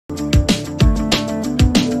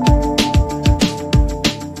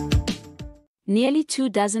Nearly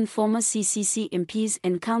 24 former CCC MPs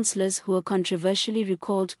and councillors who were controversially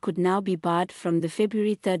recalled could now be barred from the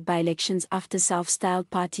February 3 by-elections after self-styled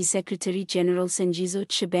Party Secretary-General Sengezo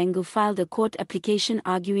Tshabangu filed a court application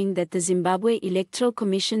arguing that the Zimbabwe Electoral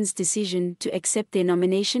Commission's decision to accept their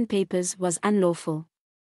nomination papers was unlawful.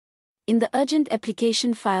 In the urgent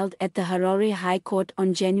application filed at the Harare High Court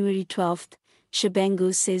on January 12,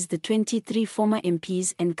 Tshabangu says the 23 former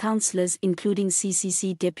MPs and councillors, including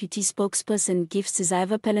CCC Deputy Spokesperson Gifts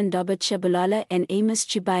Siziva Tshabalala and Amos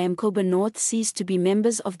Chibaya North, ceased to be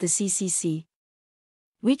members of the CCC,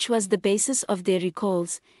 which was the basis of their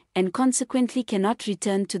recalls, and consequently cannot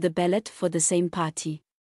return to the ballot for the same party.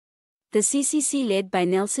 The CCC, led by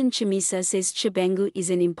Nelson Chamisa, says Tshabangu is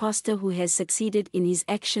an imposter who has succeeded in his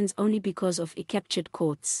actions only because of captured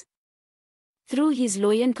courts. Through his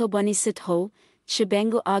lawyer Nkobani Sitho,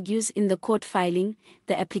 Tshabangu argues in the court filing,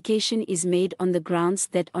 the application is made on the grounds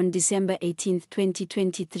that on December 18,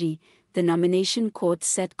 2023, the nomination court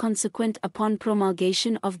sat consequent upon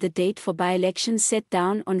promulgation of the date for by-elections set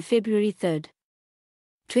down on February 3,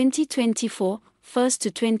 2024, 1st to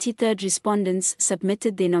 23rd respondents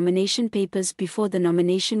submitted their nomination papers before the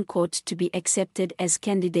nomination court to be accepted as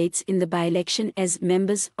candidates in the by-election as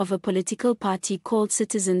members of a political party called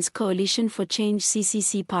Citizens Coalition for Change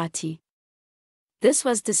 (CCC) party. This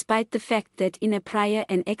was despite the fact that in a prior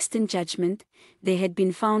and extant judgment, they had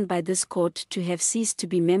been found by this court to have ceased to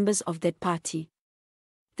be members of that party.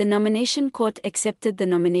 The nomination court accepted the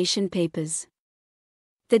nomination papers.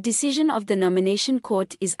 The decision of the nomination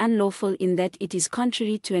court is unlawful in that it is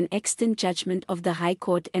contrary to an extant judgment of the High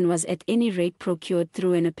Court and was at any rate procured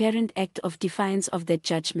through an apparent act of defiance of that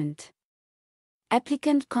judgment.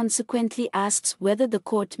 Applicant consequently asks whether the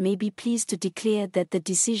court may be pleased to declare that the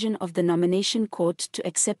decision of the nomination court to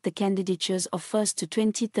accept the candidatures of 1st to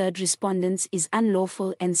 23rd respondents is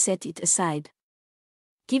unlawful and set it aside.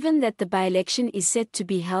 Given that the by-election is set to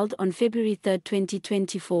be held on February 3,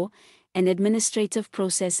 2024, and administrative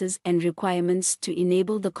processes and requirements to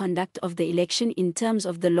enable the conduct of the election in terms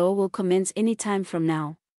of the law will commence any time from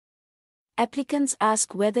now. Applicants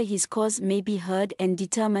ask whether his cause may be heard and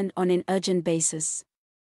determined on an urgent basis.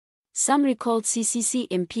 Some recalled CCC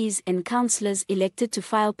MPs and councillors elected to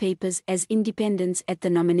file papers as independents at the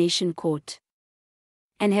nomination court,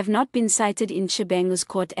 and have not been cited in Tshabangu's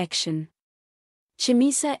court action.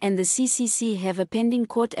 Chamisa and the CCC have a pending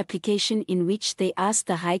court application in which they ask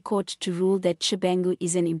the High Court to rule that Tshabangu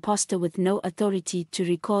is an imposter with no authority to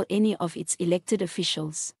recall any of its elected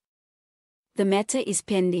officials. The matter is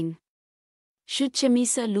pending. Should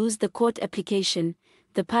Chamisa lose the court application,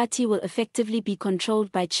 the party will effectively be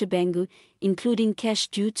controlled by Tshabangu, including cash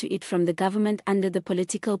due to it from the government under the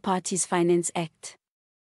Political Parties Finance Act.